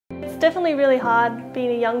definitely really hard being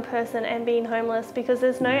a young person and being homeless because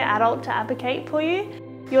there's no adult to advocate for you.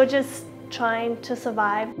 You're just trying to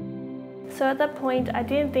survive. So at that point, I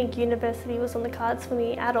didn't think university was on the cards for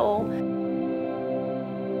me at all.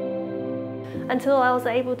 Until I was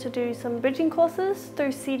able to do some bridging courses through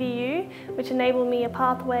CDU, which enabled me a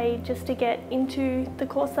pathway just to get into the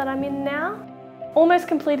course that I'm in now. Almost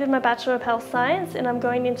completed my Bachelor of Health Science and I'm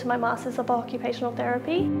going into my Masters of Occupational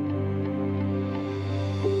Therapy.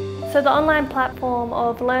 So the online platform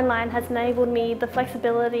of LearnLine has enabled me the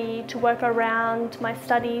flexibility to work around my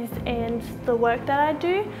studies and the work that I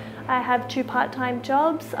do. I have 2 part-time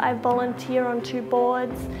jobs, I volunteer on 2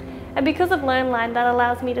 boards, and because of LearnLine, that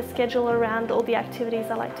allows me to schedule around all the activities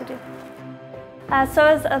I like to do. So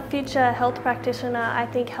as a future health practitioner, I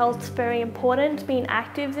think health's very important, being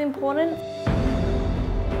active is important.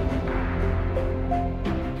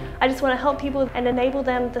 I just want to help people and enable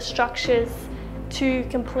them the structures to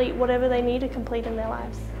complete whatever they need to complete in their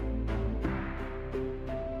lives.